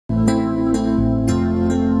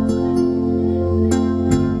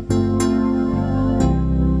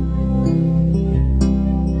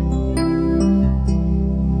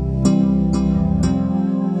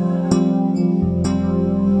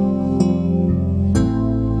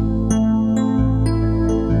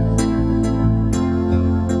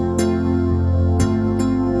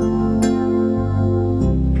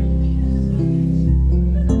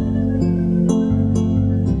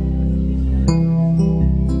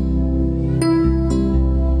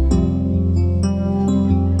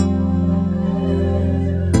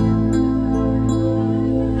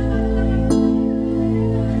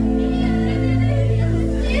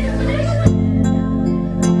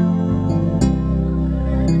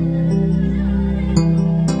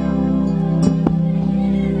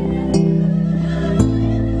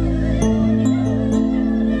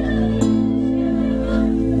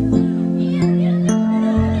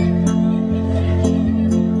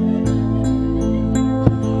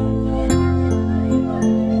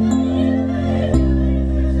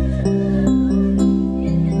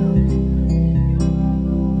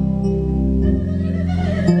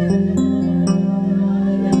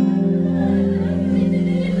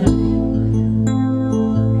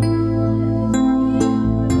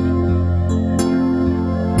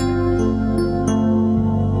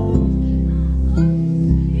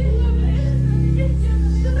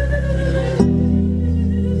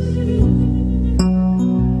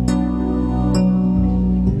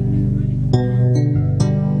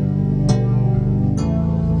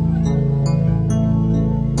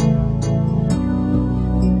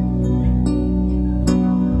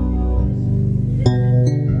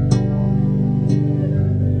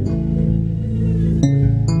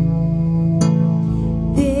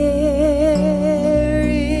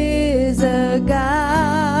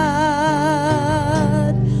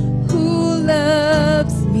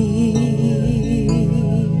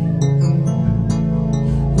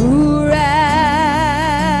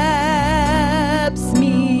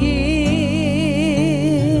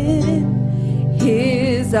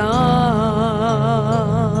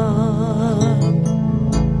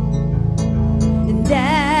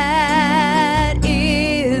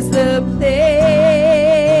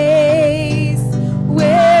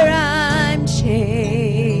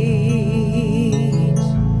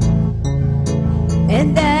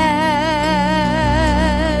and that's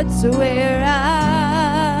where I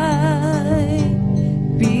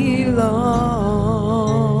belong.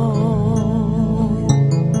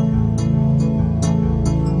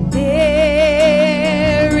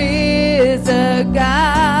 There is a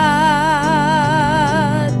God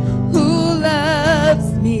who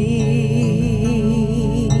loves me,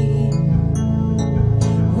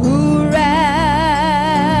 who wraps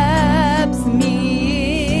me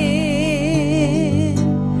in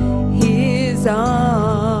his arms,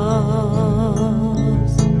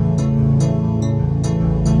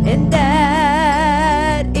 and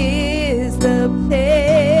that is the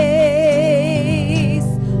place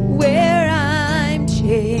where I'm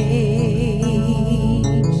changed,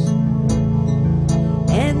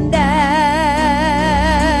 and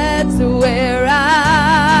that's where I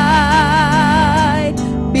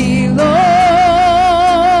belong.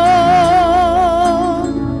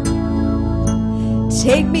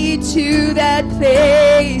 Take me to that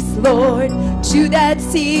place, Lord, to that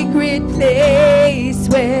secret place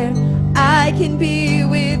where I can be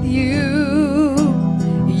with you.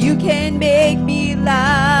 You can make me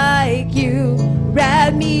like you.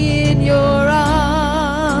 Wrap me in your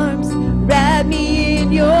arms. Wrap me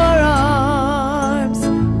in your arms.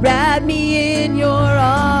 Wrap me in your arms.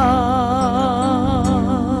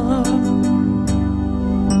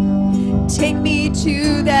 Take me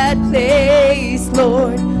to that place,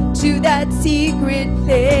 Lord, to that secret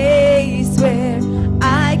place where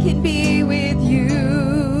I can be with you.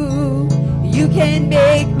 You can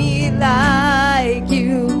make me like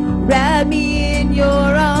you. Wrap me in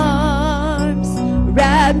your arms.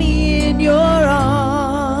 Wrap me in your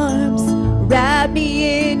arms. Wrap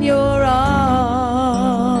me in your arms.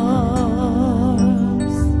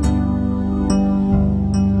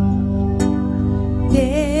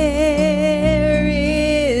 There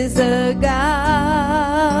is a God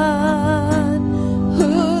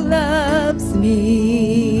who loves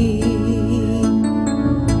me,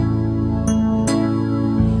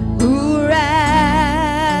 who wraps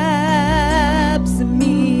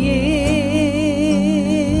me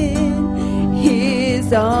in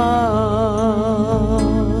his arms,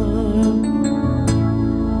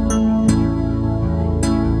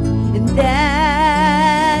 and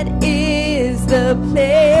that is the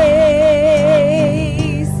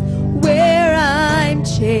place where I'm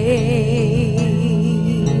changed,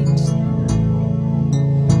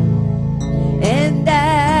 and that's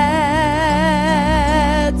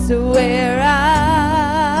where I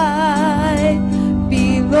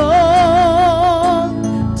belong.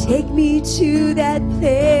 Take me to that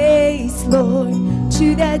place, Lord,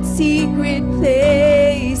 to that secret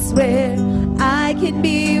place where I can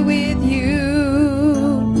be with you.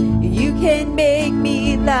 You can make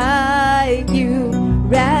me like you.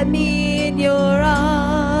 Wrap me in your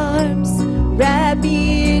arms. Wrap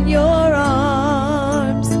me in your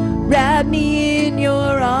arms. Wrap me in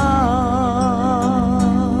your arms.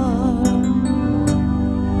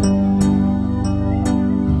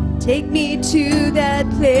 Take me to that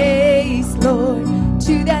place, Lord,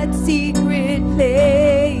 to that secret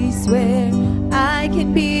place where I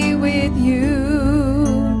can be with you.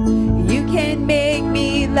 You can make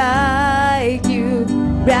me like you.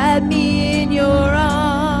 Wrap me in your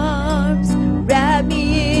arms. Wrap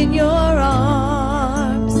me in your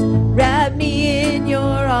arms. Wrap me in your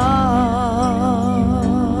arms.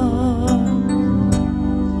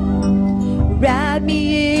 Wrap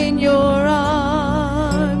me in your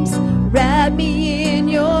arms. Wrap me in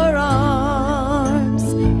your arms.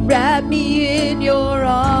 Wrap me in your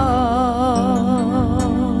arms.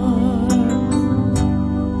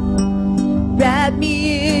 Wrap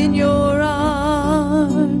me in your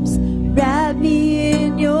arms. Wrap me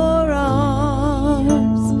in your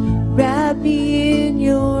arms.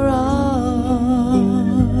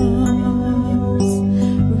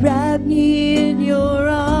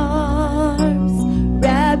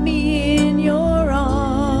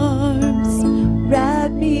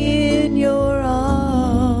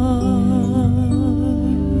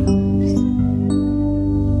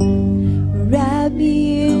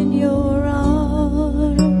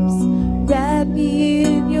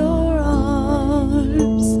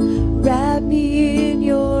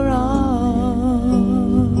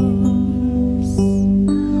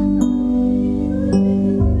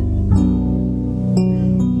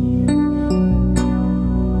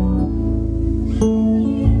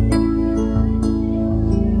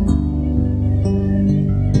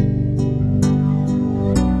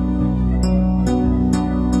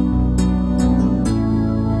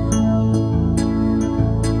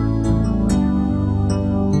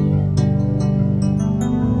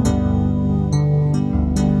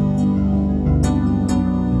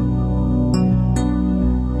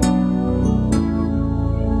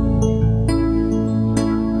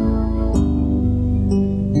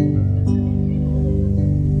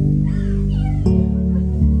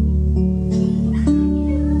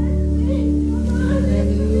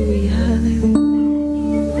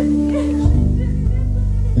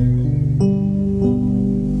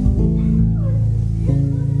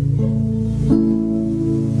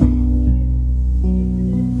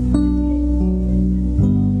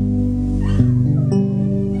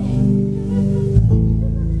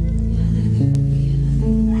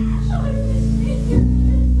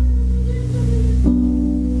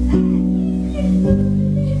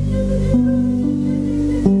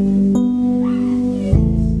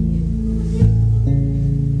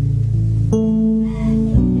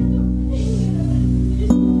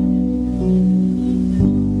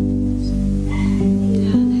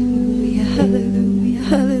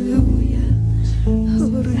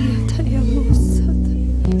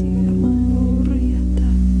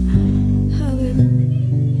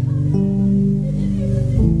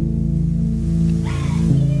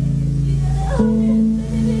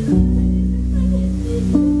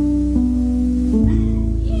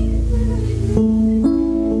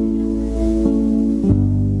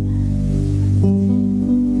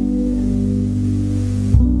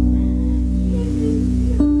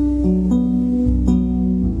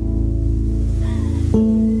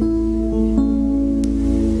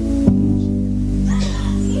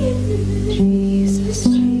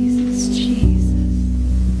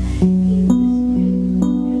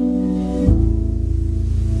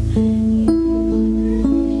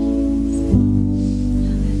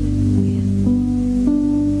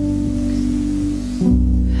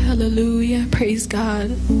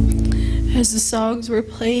 God. As the songs were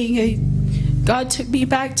playing, God took me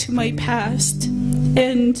back to my past,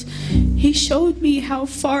 and He showed me how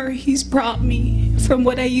far He's brought me from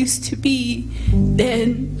what I used to be,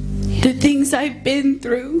 and the things I've been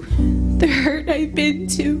through, the hurt I've been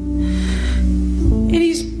to. And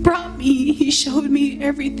He's brought me, He showed me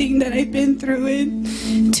everything that I've been through,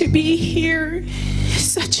 and to be here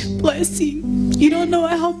is such a blessing. You don't know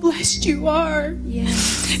how blessed you are.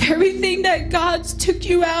 Yes. Everything that God's took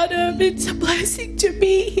you out of, it's a blessing to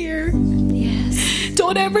be here. Yes.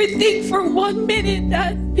 Don't ever think for 1 minute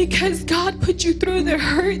that because God put you through the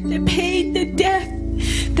hurt, the pain, the death,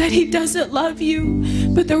 that He doesn't love you.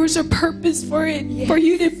 But there was a purpose for it, yes, for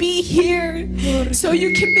you to be here, so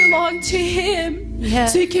you can belong to Him,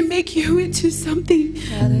 yes, so He can make you into something,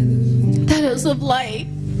 hallelujah, that is of light.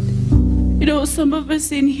 You know, some of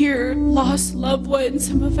us in here lost loved ones.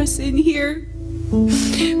 Some of us in here,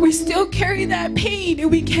 we still carry that pain and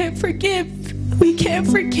we can't forgive. We can't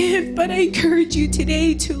forgive, but I encourage you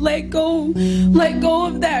today to let go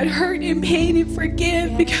of that hurt and pain and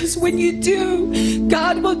forgive, because when you do,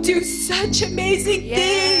 God will do such amazing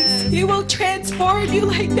things. He will transform you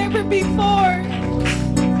like never before.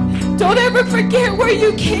 Don't ever forget where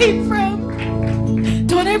you came from.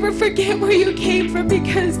 Don't ever forget where you came from,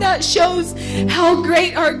 because that shows how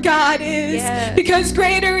great our God is. Yes. Because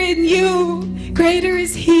greater in you, greater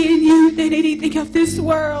is He in you than anything of this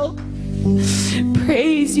world.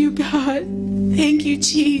 Praise you, God. Thank you,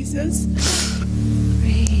 Jesus.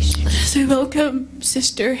 Praise you. So welcome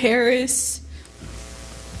Sister Harris.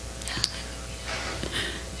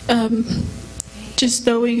 Just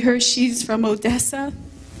knowing her, she's from Odessa.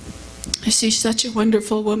 She's such a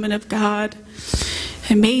wonderful woman of God.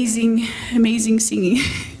 Amazing, amazing singing.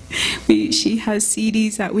 She has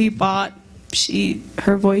CDs that we bought.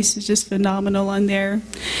 Her voice is just phenomenal on there.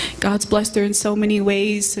 God's blessed her in so many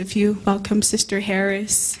ways. If you welcome Sister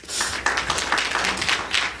Harris.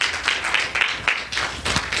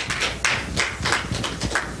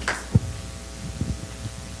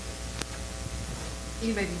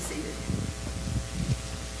 You may be seated.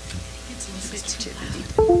 It's a little bit too loud.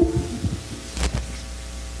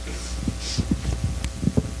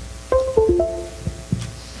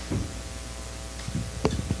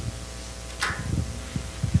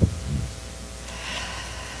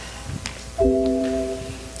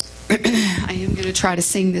 I am going to try to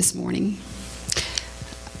sing this morning.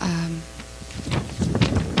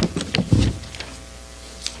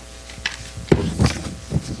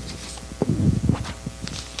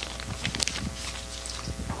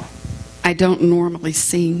 I don't normally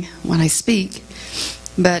sing when I speak,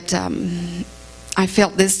 but I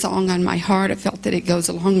felt this song on my heart. I felt that it goes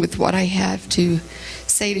along with what I have to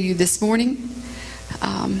say to you this morning.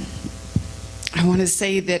 I want to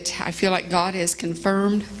say that I feel like God has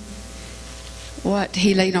confirmed what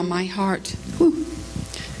He laid on my heart. Whew.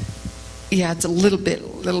 Yeah, it's a little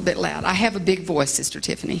bit loud. I have a big voice, Sister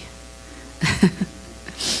Tiffany.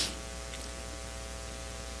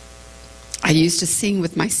 I used to sing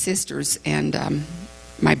with my sisters and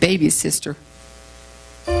my baby sister.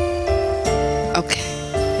 Okay,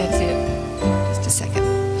 that's it. Just a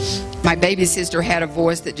second. My baby sister had a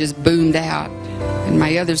voice that just boomed out, and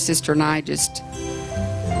my other sister and I just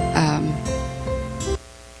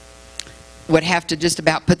would have to just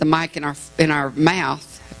about put the mic in our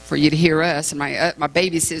mouth for you to hear us, and my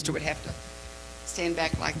baby sister would have to stand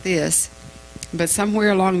back like this. But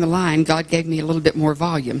somewhere along the line, God gave me a little bit more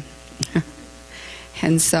volume.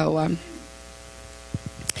 And so I'm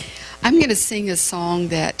going to sing a song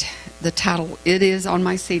that the title, it is on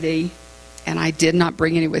my CD, and I did not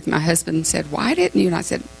bring any with me. My husband said, "Why didn't you?" And I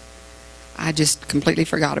said, I just completely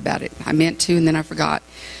forgot about it. I meant to, and then I forgot.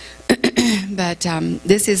 But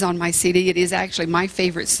this is on my CD. It is actually my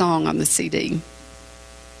favorite song on the CD.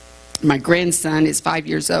 My grandson is 5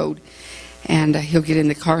 years old, and he'll get in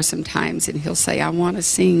the car sometimes, and he'll say, "I want to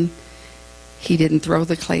sing He Didn't Throw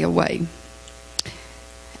the Clay Away."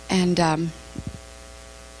 And I'm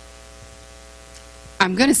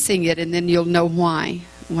going to sing it, and then you'll know why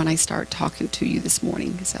when I start talking to you this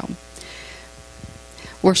morning. So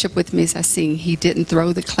worship with me as I sing He Didn't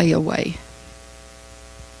Throw the Clay Away.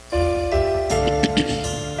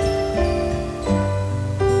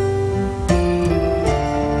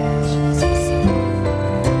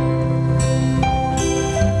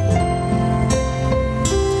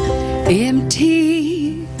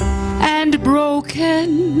 Empty and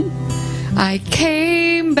broken, I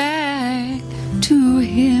came back to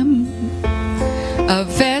Him, a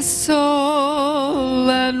vessel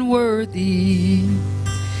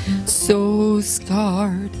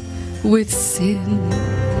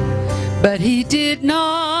But he did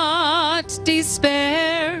not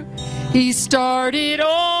despair. He started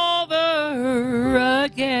over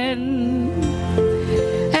again.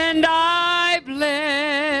 And I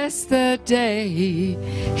bless the day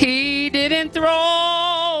he didn't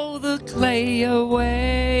throw the clay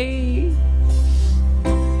away.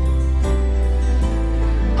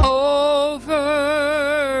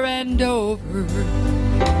 Over and over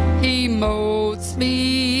he molds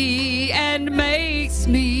me and makes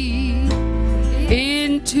me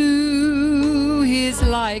into his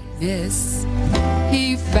likeness.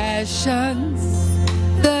 He fashions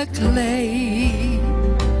the clay,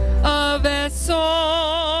 a vessel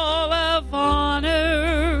of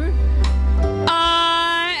honor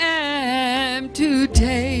I am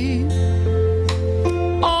today.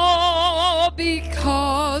 All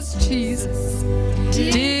because Jesus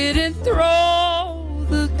didn't throw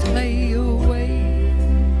the clay away.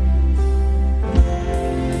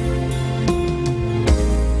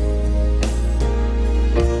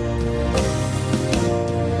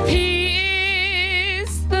 He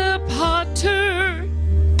is the potter,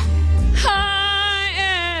 I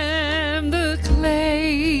am the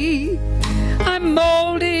clay. I'm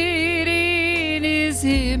molded in his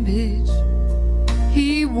image.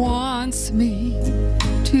 He wants me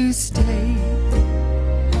to stay.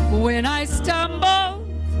 When I stumble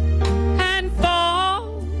and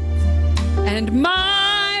fall and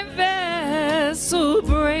my vessel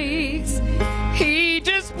breaks, he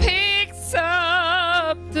just picks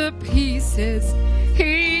up the pieces.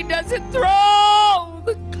 He doesn't throw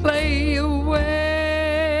the clay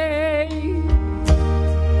away.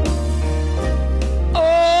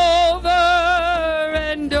 Over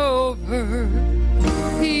and over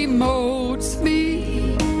he molds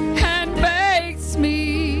me and makes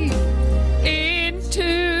me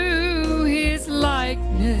into his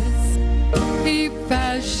likeness. He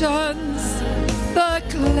fashions the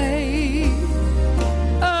clay,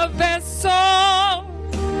 a vessel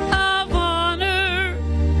of honor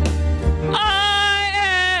I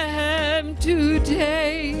am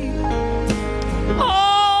today.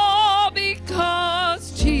 All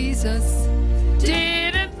because Jesus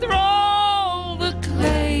didn't throw the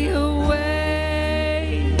clay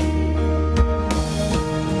away.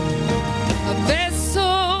 A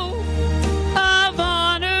vessel of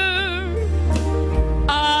honor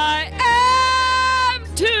I am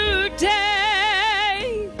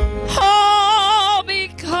today. All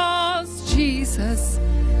because Jesus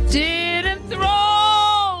didn't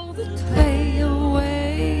throw the clay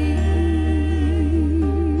away.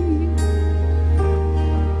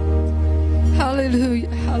 Hallelujah,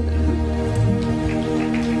 hallelujah.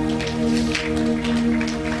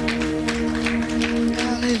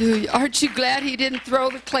 Hallelujah. Aren't you glad he didn't throw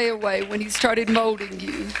the clay away when he started molding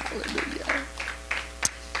you? Hallelujah.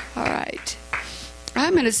 All right.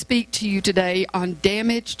 I'm going to speak to you today on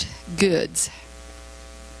damaged goods.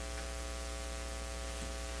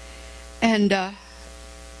 And how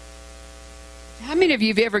many of you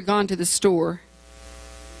have ever gone to the store?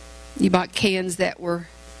 You bought cans that were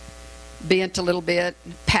bent a little bit,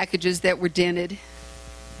 packages that were dented,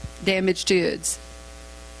 damaged goods.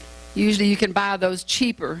 Usually you can buy those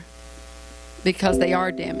cheaper because they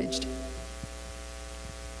are damaged.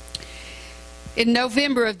 In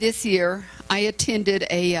November of this year, I attended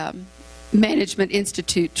a Management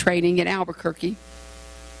Institute training in Albuquerque.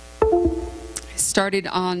 Started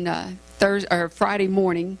on Friday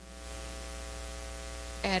morning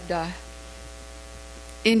and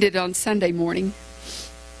ended on Sunday morning.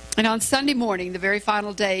 And on Sunday morning, the very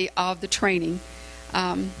final day of the training,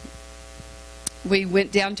 we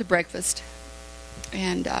went down to breakfast.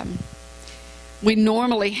 And we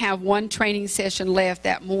normally have one training session left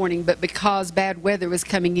that morning, but because bad weather was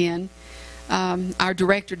coming in, our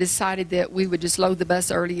director decided that we would just load the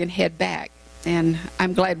bus early and head back. And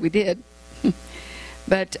I'm glad we did.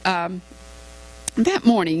 But that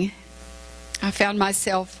morning, I found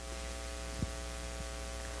myself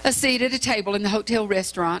a seat at a table in the hotel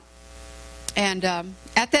restaurant. And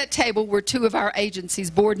at that table were two of our agency's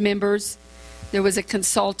board members. There was a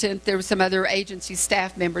consultant. There were some other agency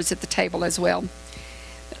staff members at the table as well.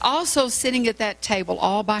 But also sitting at that table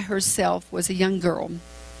all by herself was a young girl.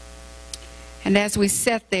 And as we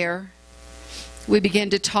sat there, we began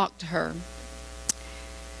to talk to her.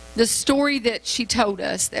 The story that she told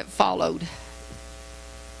us that followed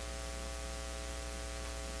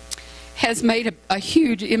has made a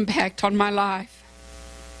huge impact on my life.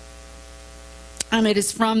 And it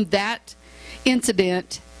is from that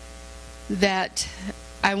incident that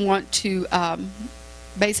I want to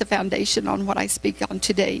base a foundation on what I speak on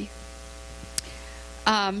today.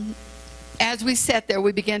 as we sat there,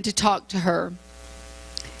 we began to talk to her.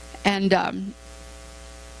 And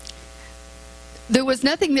there was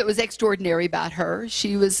nothing that was extraordinary about her.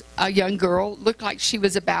 She was a young girl, looked like she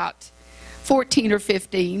was about 14 or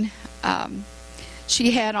 15.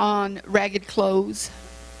 She had on ragged clothes,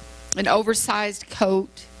 an oversized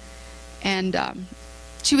coat, and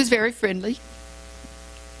she was very friendly.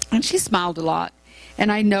 And she smiled a lot.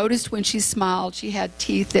 And I noticed when she smiled, she had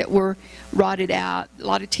teeth that were rotted out, a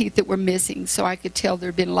lot of teeth that were missing, so I could tell there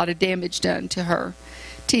had been a lot of damage done to her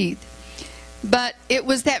teeth. But it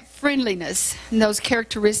was that friendliness and those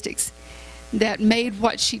characteristics that made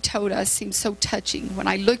what she told us seem so touching. When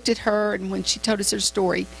I looked at her and when she told us her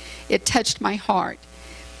story, it touched my heart.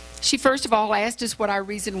 She first of all asked us what our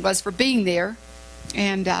reason was for being there,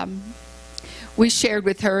 and we shared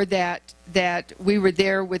with her that we were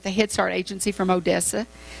there with the Head Start agency from Odessa,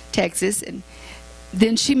 Texas, and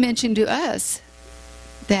then she mentioned to us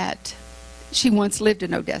that she once lived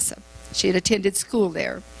in Odessa. She had attended school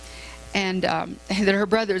there, and that her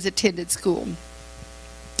brothers attended school.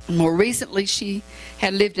 More recently, she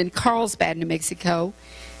had lived in Carlsbad, New Mexico,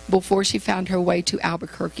 before she found her way to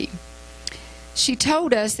Albuquerque. She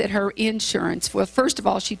told us that her insurance, well, first of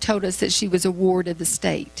all, she told us that she was a ward of the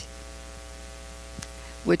state,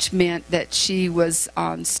 which meant that she was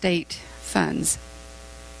on state funds.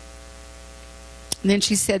 And then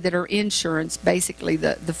she said that her insurance, basically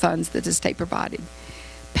the funds that the state provided,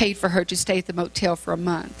 paid for her to stay at the motel for a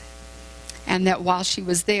month. And that while she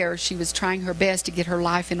was there, she was trying her best to get her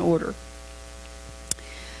life in order.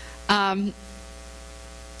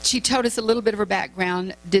 She told us a little bit of her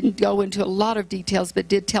background, didn't go into a lot of details, but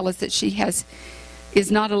did tell us that she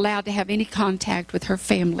is not allowed to have any contact with her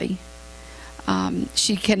family.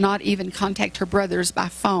 She cannot even contact her brothers by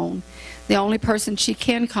phone. The only person she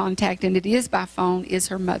can contact, and it is by phone, is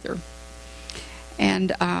her mother.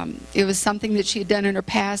 And it was something that she had done in her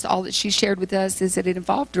past. All that she shared with us is that it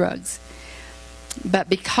involved drugs. But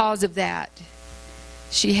because of that,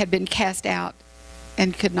 she had been cast out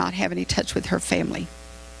and could not have any touch with her family.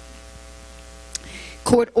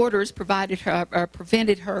 Court orders prevented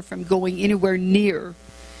her from going anywhere near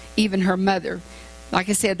even her mother. Like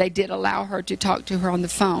I said, they did allow her to talk to her on the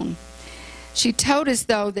phone. She told us,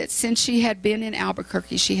 though, that since she had been in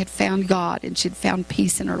Albuquerque, she had found God and she had found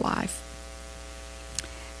peace in her life.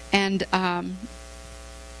 And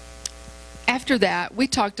after that, we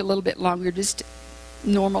talked a little bit longer, just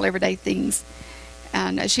normal, everyday things.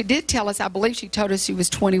 And she did tell us, I believe she told us she was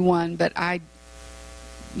 21, but I'm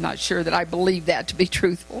not sure that I believe that to be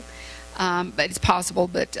truthful. But it's possible,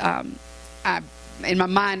 but in my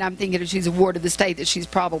mind, I'm thinking if she's a ward of the state that she's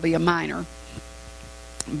probably a minor.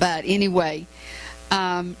 But anyway,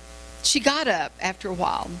 she got up after a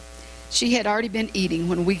while. She had already been eating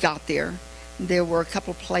when we got there. There were a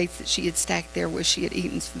couple of plates that she had stacked there where she had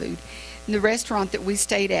eaten food. In the restaurant that we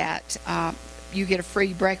stayed at, you get a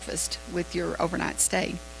free breakfast with your overnight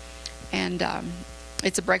stay. And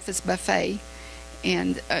it's a breakfast buffet.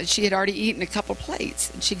 And she had already eaten a couple of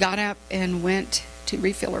plates. And she got up and went to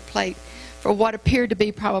refill her plate for what appeared to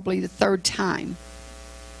be probably the third time.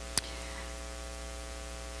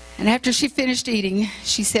 And after she finished eating,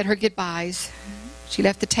 she said her goodbyes. She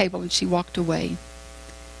left the table and she walked away.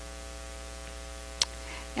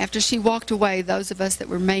 After she walked away, those of us that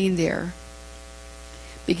remained there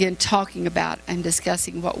began talking about and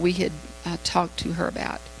discussing what we had talked to her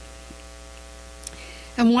about.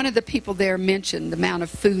 And one of the people there mentioned the amount of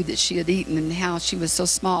food that she had eaten and how she was so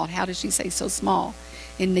small. How did she say so small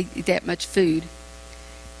and eat that much food?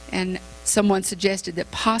 And someone suggested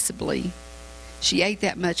that possibly she ate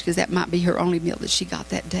that much because that might be her only meal that she got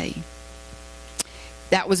that day.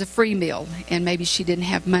 That was a free meal, and maybe she didn't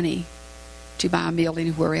have money to buy a meal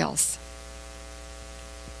anywhere else.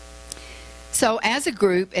 So as a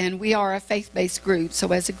group, and we are a faith-based group,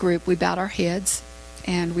 so as a group we bowed our heads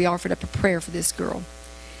and we offered up a prayer for this girl.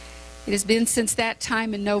 It has been since that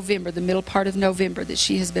time in November, the middle part of November, that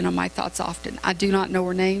she has been on my thoughts often. I do not know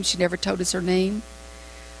her name. She never told us her name.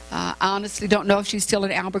 I honestly don't know if she's still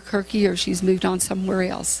in Albuquerque or she's moved on somewhere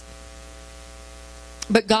else.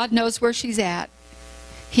 But God knows where she's at.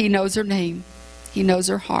 He knows her name. He knows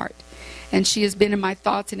her heart. And she has been in my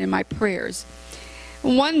thoughts and in my prayers.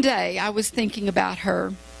 One day I was thinking about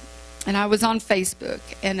her, and I was on Facebook,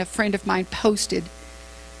 and a friend of mine posted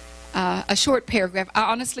a short paragraph.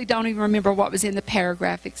 I honestly don't even remember what was in the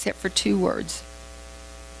paragraph except for 2 words: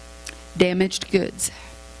 damaged goods.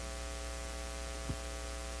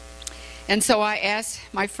 And so I asked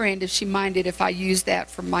my friend if she minded if I used that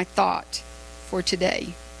for my thought for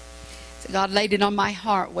today. So God laid it on my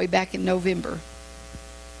heart way back in November.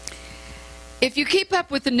 If you keep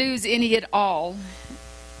up with the news any at all,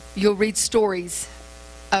 you'll read stories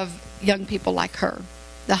of young people like her,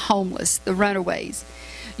 the homeless, the runaways.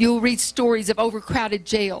 You'll read stories of overcrowded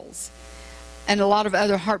jails and a lot of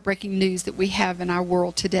other heartbreaking news that we have in our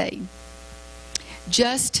world today.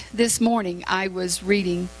 Just this morning, I was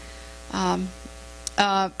reading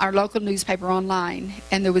our local newspaper online,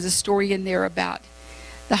 and there was a story in there about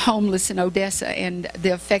the homeless in Odessa and the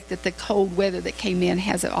effect that the cold weather that came in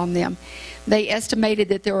has on them. They estimated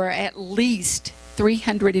that there are at least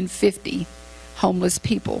 350 homeless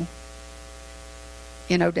people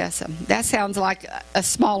in Odessa. That sounds like a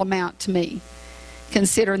small amount to me,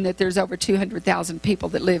 considering that there's over 200,000 people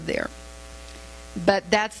that live there. But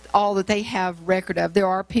that's all that they have record of. There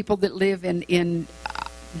are people that live in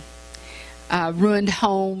ruined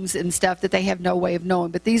homes and stuff that they have no way of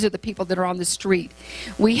knowing. But these are the people that are on the street.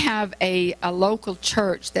 We have a local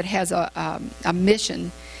church that has a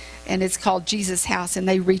mission, and it's called Jesus House, and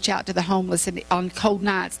they reach out to the homeless. And on cold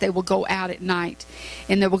nights, they will go out at night,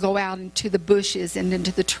 and they will go out into the bushes and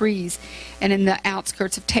into the trees and in the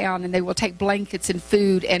outskirts of town, and they will take blankets and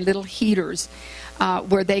food and little heaters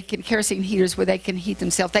where they can, kerosene heaters where they can heat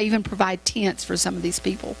themselves. They even provide tents for some of these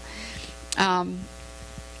people.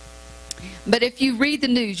 But if you read the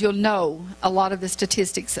news, you'll know a lot of the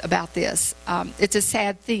statistics about this. It's a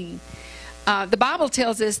sad thing. The Bible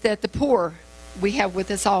tells us that the poor we have with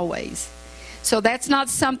us always. So that's not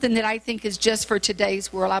something that I think is just for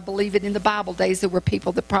today's world. I believe it in the Bible days there were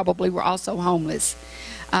people that probably were also homeless.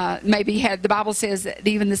 Maybe the Bible says that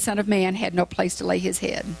even the Son of Man had no place to lay his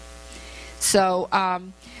head. So,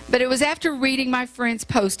 but it was after reading my friend's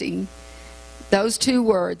posting, those two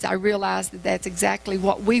words, I realized that that's exactly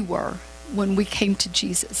what we were when we came to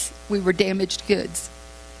Jesus. We were damaged goods.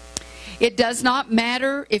 It does not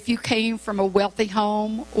matter if you came from a wealthy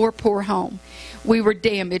home or a poor home. We were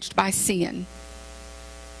damaged by sin.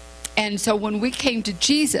 And so when we came to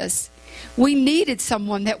Jesus, we needed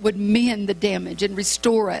someone that would mend the damage and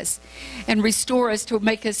restore us to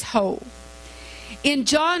make us whole. In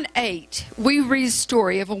John 8, we read a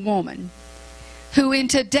story of a woman who in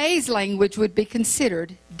today's language would be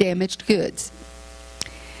considered damaged goods.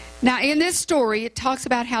 Now in this story, it talks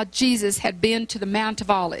about how Jesus had been to the Mount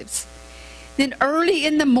of Olives. Then early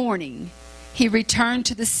in the morning, he returned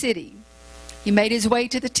to the city. He made his way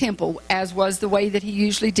to the temple, as was the way that he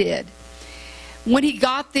usually did. When he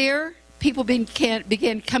got there, people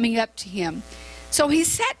began coming up to him. So he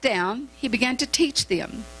sat down, he began to teach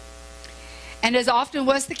them. And as often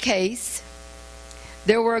was the case,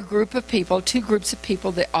 there were a group of people, two groups of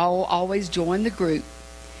people that always joined the group.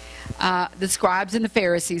 The scribes and the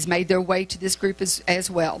Pharisees made their way to this group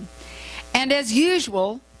as well. And as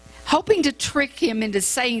usual, hoping to trick him into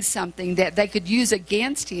saying something that they could use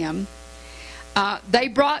against him, they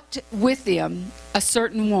brought with them a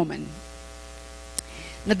certain woman.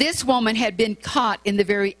 Now, this woman had been caught in the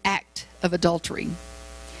very act of adultery.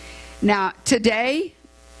 Now, today,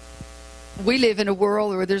 we live in a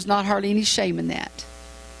world where there's not hardly any shame in that.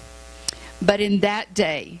 But in that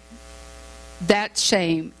day, that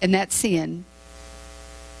shame and that sin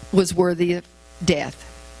was worthy of death.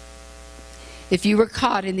 If you were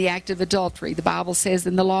caught in the act of adultery, the Bible says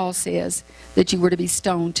and the law says that you were to be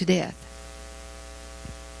stoned to death.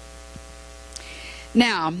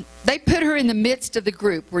 Now, they put her in the midst of the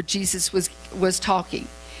group where Jesus was talking.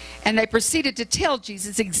 And they proceeded to tell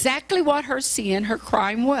Jesus exactly what her sin, her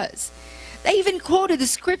crime was. They even quoted the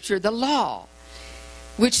scripture, the law,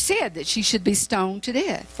 which said that she should be stoned to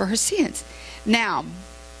death for her sins. Now,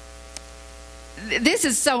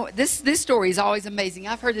 this story is always amazing.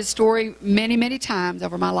 I've heard this story many, many times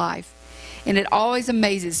over my life. And it always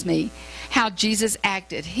amazes me how Jesus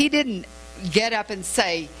acted. He didn't get up and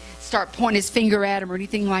start pointing his finger at him or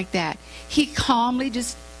anything like that. He calmly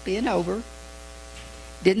just bent over,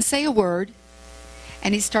 didn't say a word,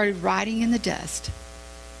 and he started writing in the dust.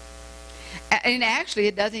 And actually,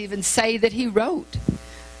 it doesn't even say that he wrote.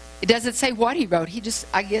 It doesn't say what he wrote.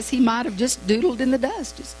 I guess he might have just doodled in the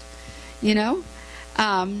dust, you know.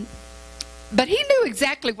 But he knew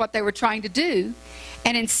exactly what they were trying to do.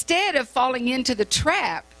 And instead of falling into the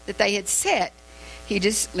trap that they had set, he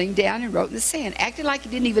just leaned down and wrote in the sand, acting like he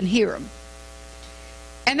didn't even hear them.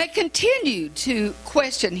 And they continued to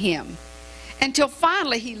question him until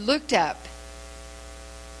finally he looked up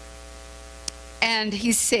and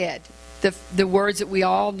he said the words that we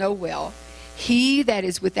all know well. He that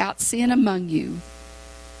is without sin among you,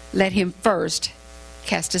 let him first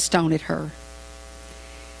cast a stone at her.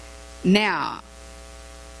 Now,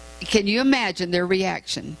 can you imagine their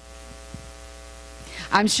reaction?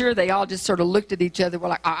 I'm sure they all just sort of looked at each other. Were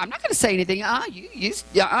like, I'm not going to say anything.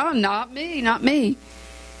 Not me, not me.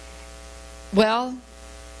 Well,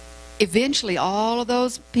 eventually all of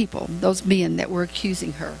those people, those men that were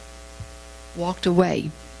accusing her, walked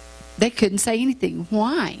away. They couldn't say anything.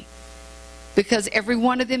 Why? Because every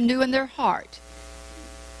one of them knew in their heart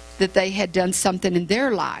that they had done something in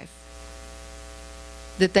their life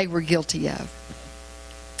that they were guilty of.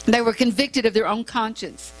 They were convicted of their own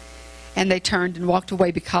conscience, and they turned and walked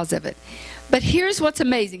away because of it. But here's what's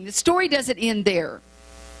amazing. The story doesn't end there.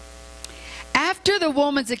 After the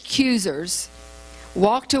woman's accusers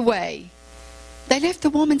walked away, they left the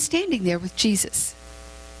woman standing there with Jesus.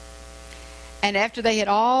 And after they had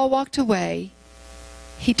all walked away,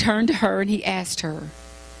 he turned to her and he asked her,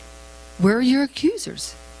 "Where are your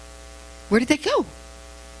accusers? Where did they go?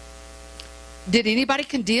 Did anybody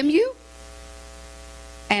condemn you?"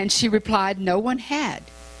 And she replied, "No one had."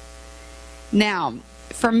 Now,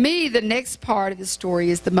 for me, the next part of the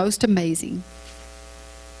story is the most amazing.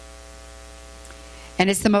 And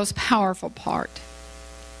it's the most powerful part.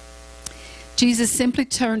 Jesus simply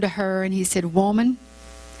turned to her and he said, "Woman,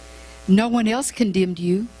 no one else condemned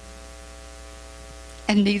you,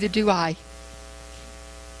 and neither do I."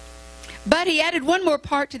 But he added one more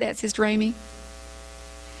part to that, Sister Amy.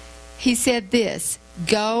 He said this,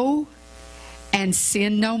 "Go and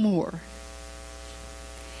sin no more."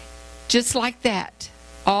 Just like that,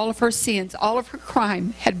 all of her sins, all of her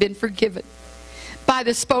crime had been forgiven by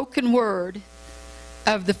the spoken word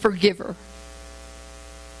of the forgiver.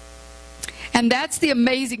 And that's the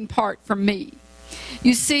amazing part for me.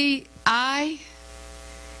 You see, I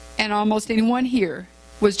and almost anyone here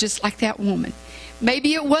was just like that woman.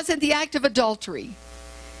 Maybe it wasn't the act of adultery.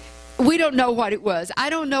 We don't know what it was. I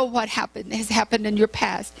don't know what has happened in your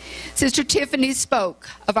past. Sister Tiffany spoke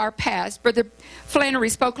of our past. Brother Flannery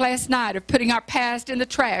spoke last night of putting our past in the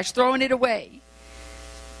trash, throwing it away.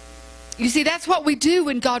 You see, that's what we do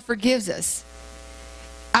when God forgives us.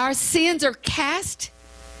 Our sins are cast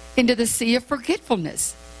into the sea of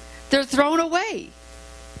forgetfulness. They're thrown away.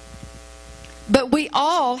 But we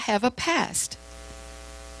all have a past.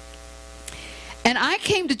 And I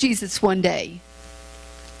came to Jesus one day,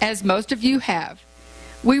 as most of you have.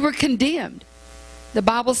 We were condemned. The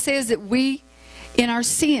Bible says that we, in our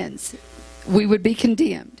sins, we would be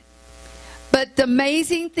condemned. But the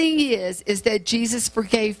amazing thing is that Jesus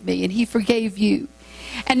forgave me and he forgave you.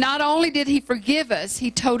 And not only did he forgive us, he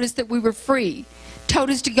told us that we were free. Told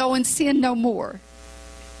us to go and sin no more.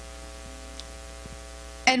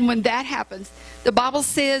 And when that happens, the Bible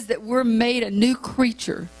says that we're made a new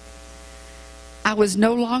creature. I was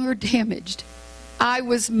no longer damaged. I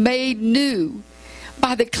was made new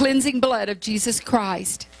by the cleansing blood of Jesus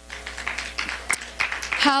Christ.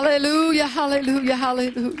 Hallelujah, hallelujah,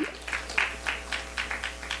 hallelujah.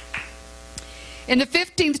 In the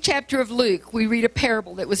 15th chapter of Luke, we read a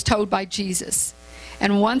parable that was told by Jesus.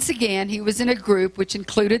 And once again, he was in a group which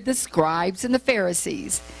included the scribes and the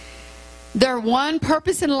Pharisees. Their one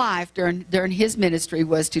purpose in life during his ministry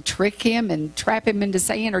was to trick him and trap him into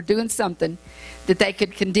saying or doing something that they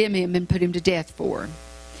could condemn him and put him to death for.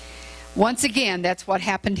 Once again, that's what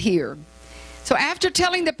happened here. So after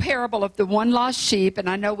telling the parable of the one lost sheep, and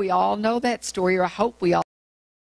I know we all know that story, or I hope we all